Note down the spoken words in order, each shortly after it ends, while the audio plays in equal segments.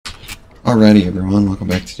Alrighty everyone, welcome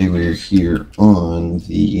back. Today we're here on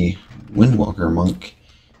the Windwalker monk.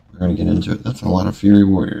 We're going to get into it. That's a lot of Fury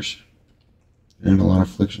Warriors. And a lot of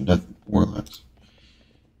Affliction Death Warlocks.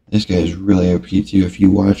 This guy is really OP too. If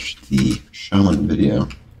you watched the Shaman video,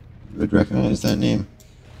 you would recognize that name.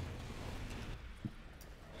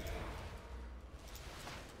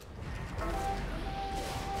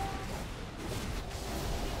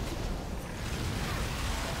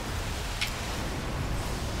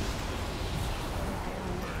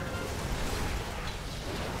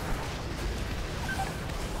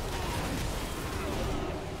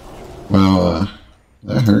 Well,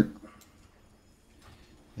 that hurt.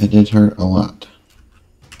 It did hurt a lot.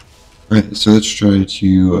 Right, so let's try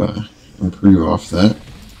to improve off that.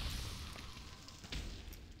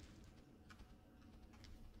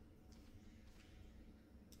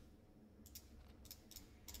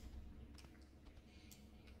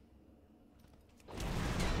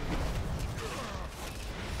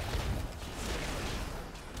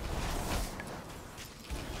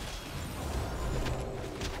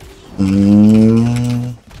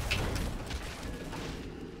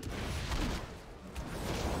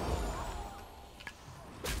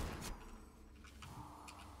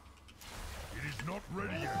 Not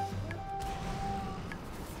ready yet.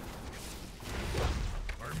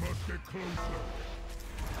 I must get closer.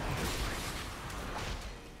 I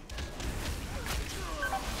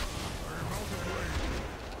am out of range.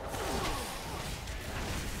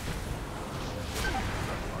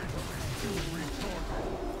 That item is still recharging.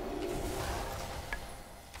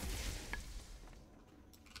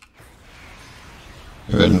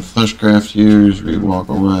 Go ahead and fleshcraft use, we walk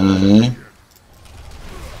away.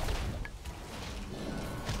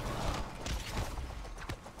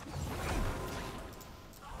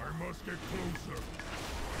 Get closer.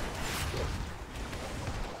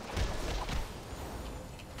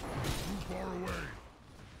 Too far away.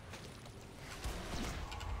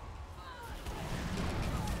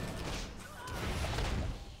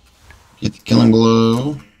 Get the killing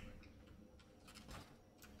blow.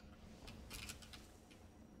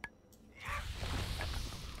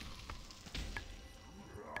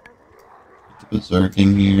 Get the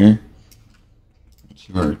berserking here. Let's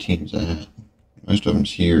see where our team's at. Most of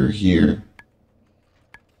them's here.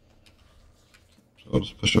 So I'll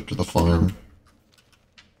just push up to the farm.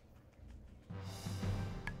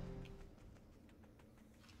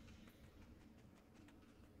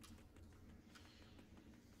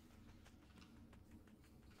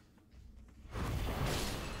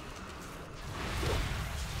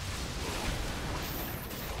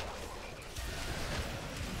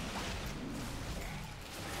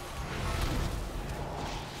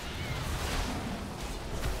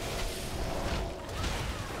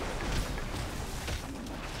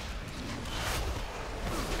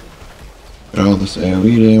 Put all this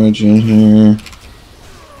AoE damage in here.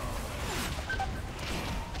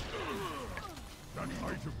 That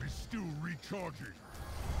item is still recharging.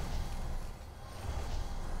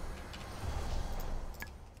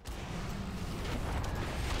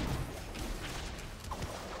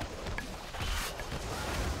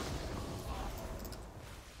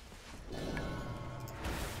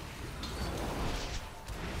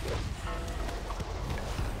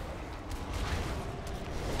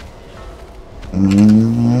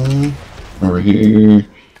 Over here.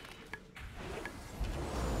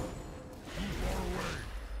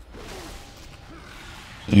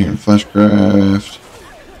 So here in fleshcraft.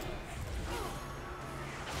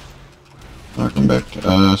 Knocking back to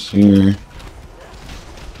us here.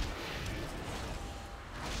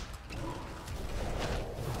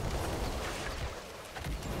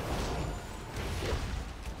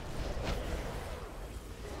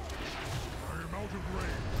 I am out of range.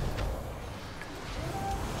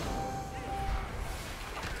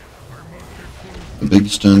 The big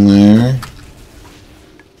stun there.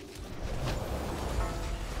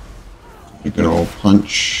 A good old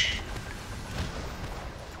punch.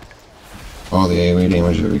 All the AoE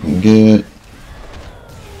damage that we can get.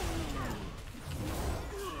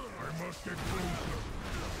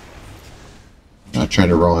 I tried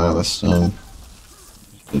to roll out of the stun.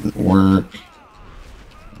 Didn't work.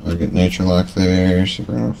 I'll get nature lock there, so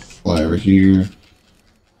we're gonna fly over here.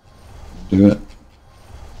 Do it.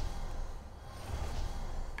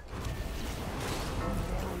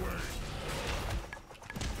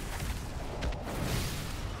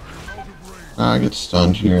 I get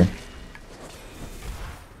stunned here.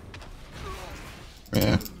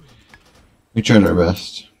 Yeah. We tried our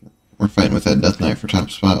best. We're fighting with that Death Knight for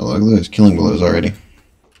top spot. Look at those killing blows already.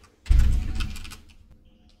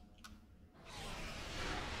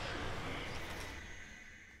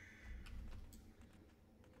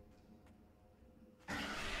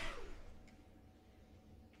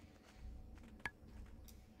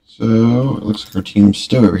 So, it looks like our team's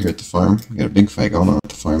still over here at the farm. We got a big fight going on at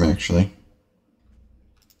the farm, actually.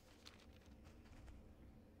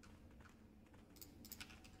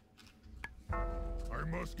 I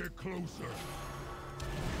must get closer.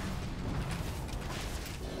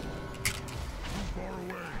 Too far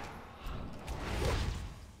away.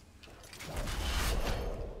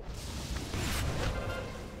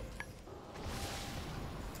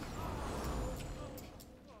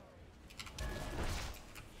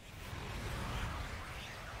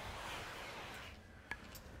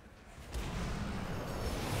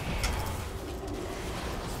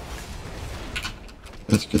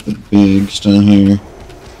 Let's get the big stun here.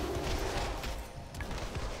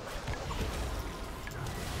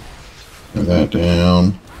 Throw that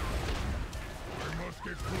down. I must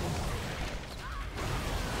get closer.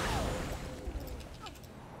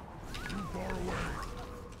 Too far away.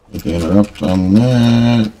 Get the interrupt on that.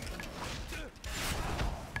 I do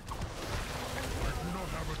not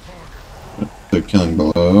have a target. They're killing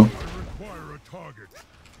below. I require a target.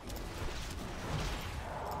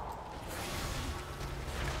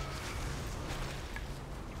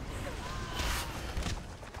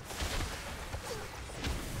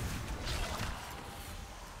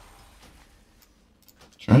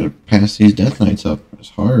 Trying to pass these Death Knights up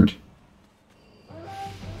is hard.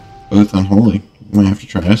 Both unholy. Might have to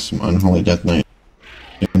try some unholy Death Knight.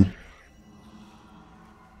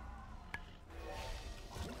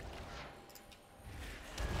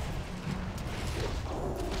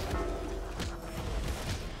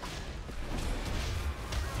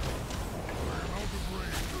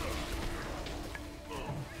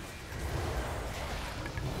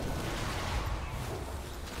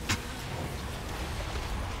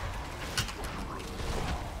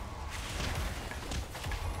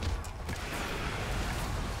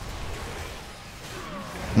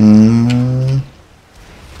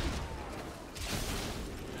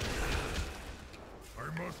 I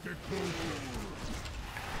must get closer.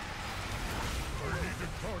 I need to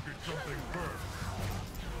target something first.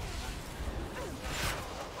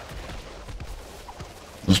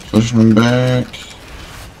 Just pushing them back.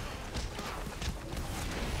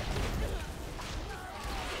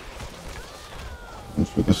 And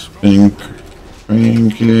for the spin crane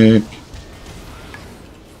kick.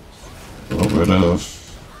 A little bit of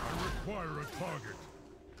I require a target.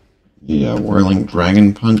 the whirling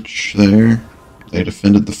dragon punch there. They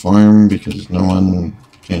defended the farm because no one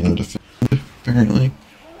can defend, apparently.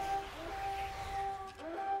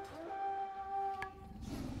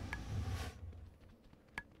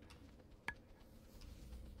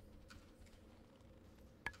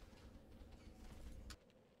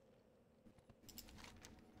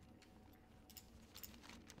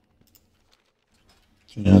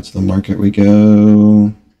 So now to the market we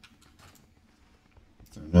go.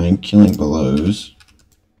 9 killing belows.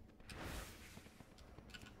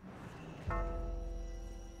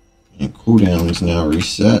 And cooldown is now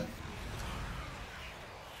reset.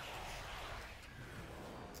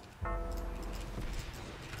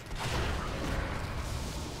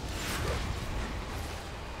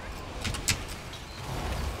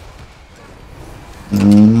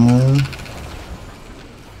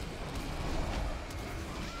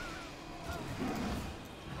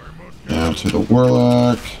 Now to the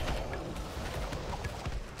Warlock.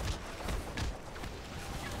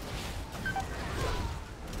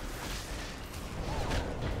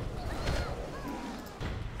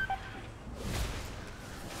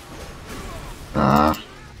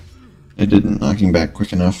 It didn't knock him back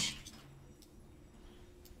quick enough.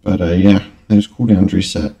 But yeah, there's cooldowns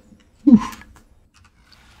reset. Whew.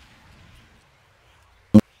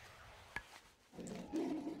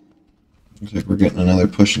 Looks like we're getting another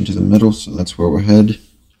push into the middle, so that's where we'll head.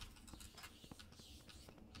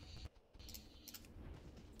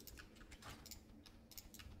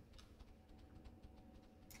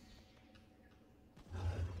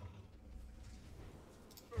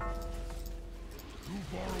 Too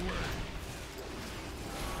far away.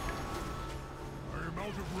 I am out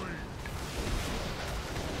of range.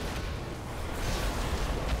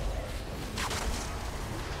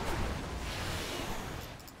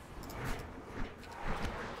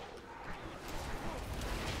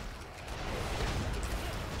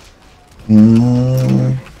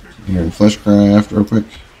 Here in Fleshcraft real quick.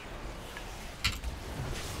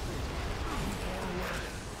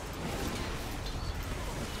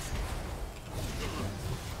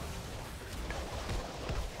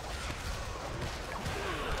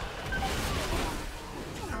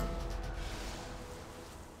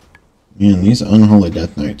 Man, these unholy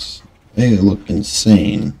Death Knights, they look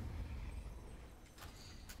insane.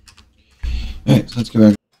 Alright, so let's go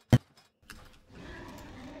back.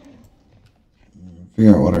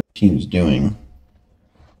 figure out what our team's doing.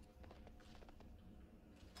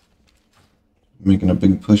 Making a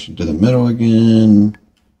big push into the middle again.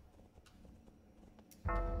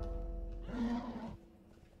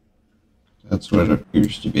 That's what it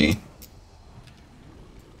appears to be.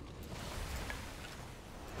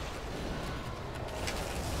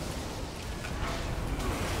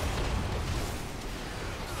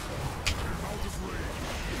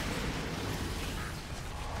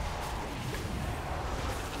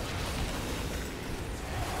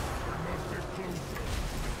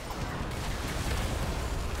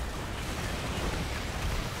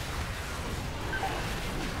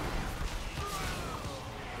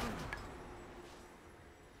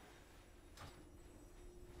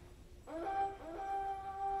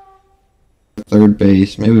 Third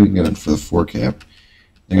base. Maybe we can go in for the 4-cap.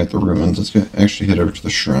 They got the ruins. Let's actually head over to the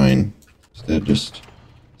shrine instead of just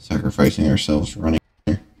sacrificing ourselves running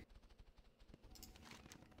there.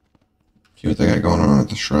 See what they got going on at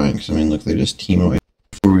the shrine. Because I mean, look, they just team away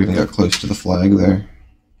before we even got close to the flag there.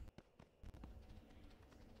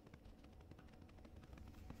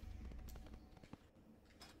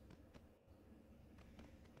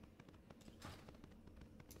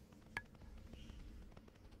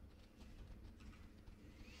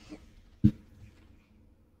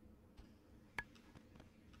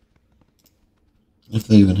 If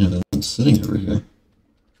they even have anyone sitting over here.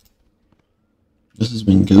 This has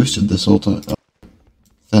been ghosted this whole time. Oh,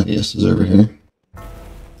 Thaddeus is over here. I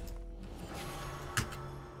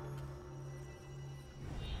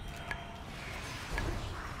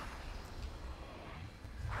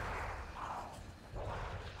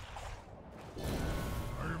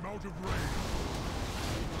am out of range.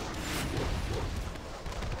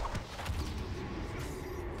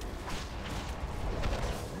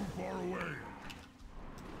 Too far away.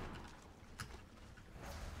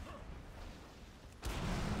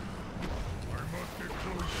 I must get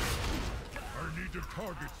closer. I need to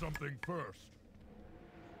target something first.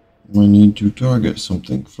 I need to target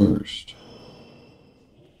something first.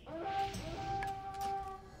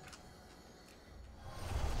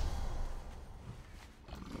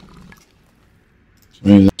 So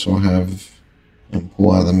maybe this will have them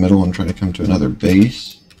pull out of the middle and try to come to another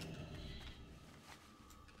base.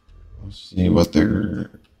 Let's see what their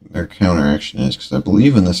counter action is, because I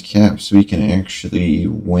believe in this cap, so we can actually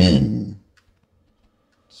win.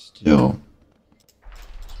 Still,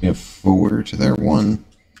 we have 4 to their 1.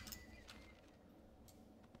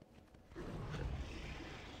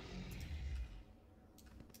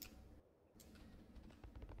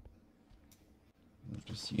 We'll have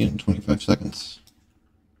to see you in 25 seconds.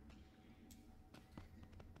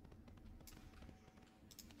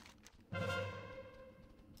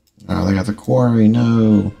 Oh, they got the quarry,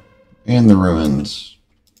 no. And the ruins.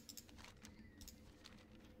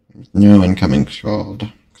 No incoming shard,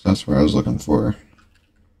 because that's where I was looking for.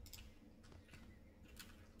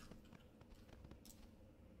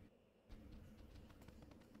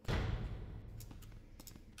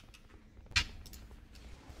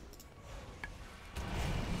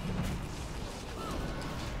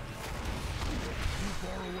 Too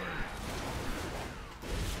far away.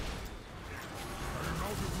 I am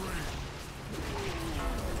out of range.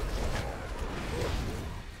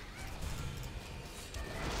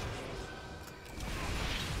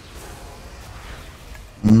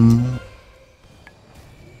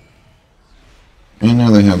 And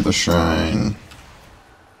now they have the shrine.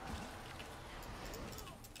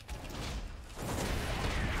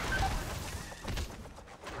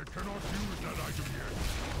 I cannot use that item yet.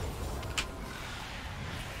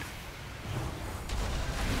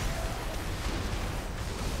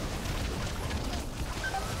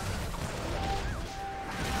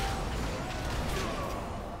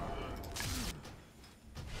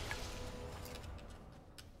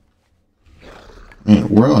 Man,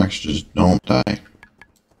 warlocks just don't die.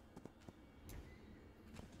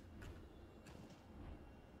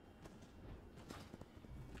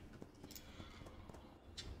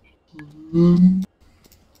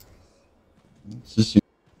 Let's just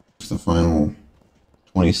use the final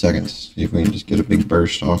 20 seconds. See if we can just get a big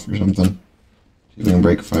burst off or something. See if we can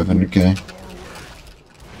break 500k.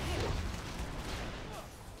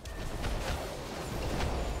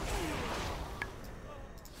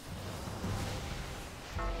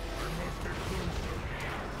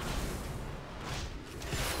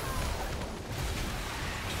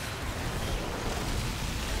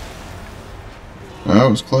 Oh, that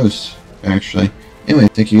was close, actually. Anyway,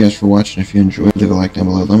 thank you guys for watching. If you enjoyed, leave a like down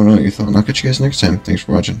below. Let me know what you thought, and I'll catch you guys next time. Thanks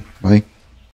for watching. Bye.